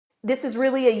This is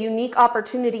really a unique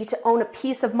opportunity to own a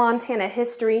piece of Montana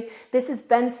history. This is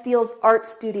Ben Steele's art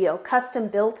studio, custom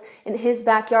built in his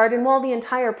backyard. And while the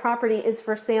entire property is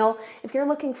for sale, if you're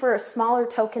looking for a smaller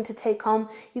token to take home,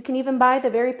 you can even buy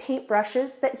the very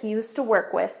paintbrushes that he used to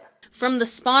work with. From the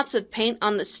spots of paint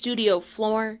on the studio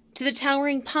floor to the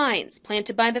towering pines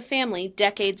planted by the family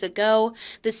decades ago,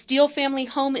 the Steele family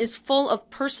home is full of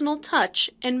personal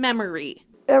touch and memory.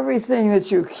 Everything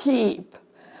that you keep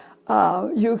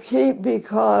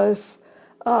because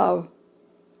of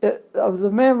the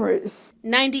memories.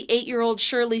 98-year-old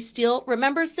Shirley Steele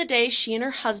remembers the day she and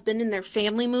her husband and their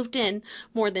family moved in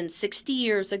more than 60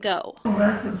 years ago. Oh,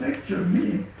 that's a picture of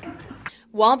me.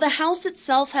 While the house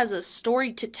itself has a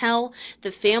story to tell,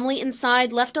 the family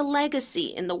inside left a legacy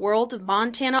in the world of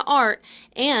Montana art,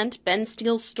 and Ben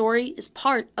Steele's story is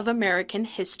part of American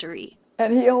history.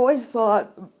 And he always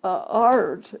thought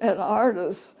art and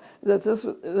artists, that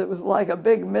it was like a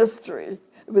big mystery.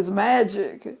 It was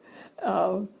magic,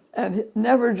 and he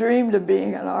never dreamed of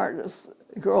being an artist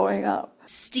growing up.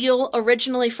 Steele,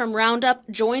 originally from Roundup,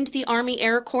 joined the Army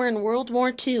Air Corps in World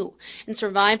War II and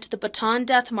survived the Bataan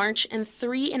Death March and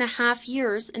 3.5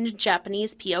 years in a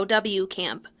Japanese POW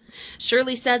camp.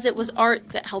 Shirley says it was art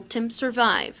that helped him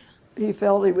survive. He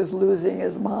felt he was losing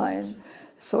his mind,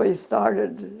 so he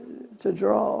started to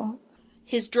draw.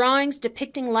 His drawings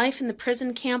depicting life in the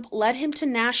prison camp led him to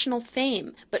national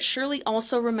fame, but Shirley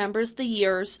also remembers the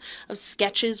years of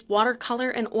sketches, watercolor,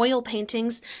 and oil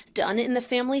paintings done in the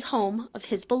family home of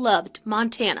his beloved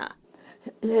Montana.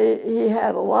 He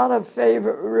had a lot of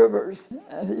favorite rivers,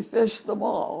 and he fished them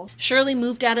all. Shirley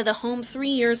moved out of the home 3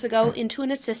 years ago into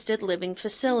an assisted living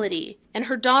facility, and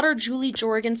her daughter Julie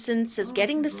Jorgensen says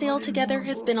getting the sale together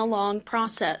has been a long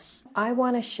process. I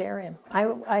want to share him.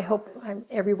 I hope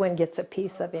everyone gets a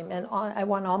piece of him, and I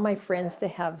want all my friends to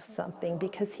have something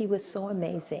because he was so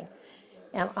amazing.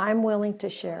 And I'm willing to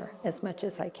share as much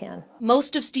as I can.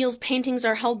 Most of Steele's paintings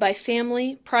are held by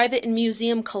family, private and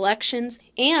museum collections,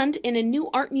 and in a new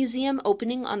art museum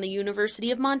opening on the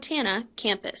University of Montana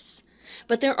campus.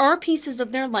 But there are pieces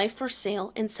of their life for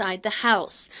sale inside the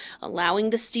house, allowing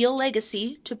the Steele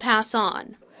legacy to pass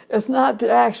on. It's not the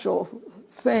actual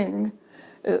thing,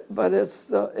 but it's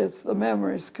the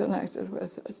memories connected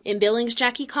with it. In Billings,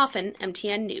 Jackie Coffin,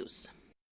 MTN News.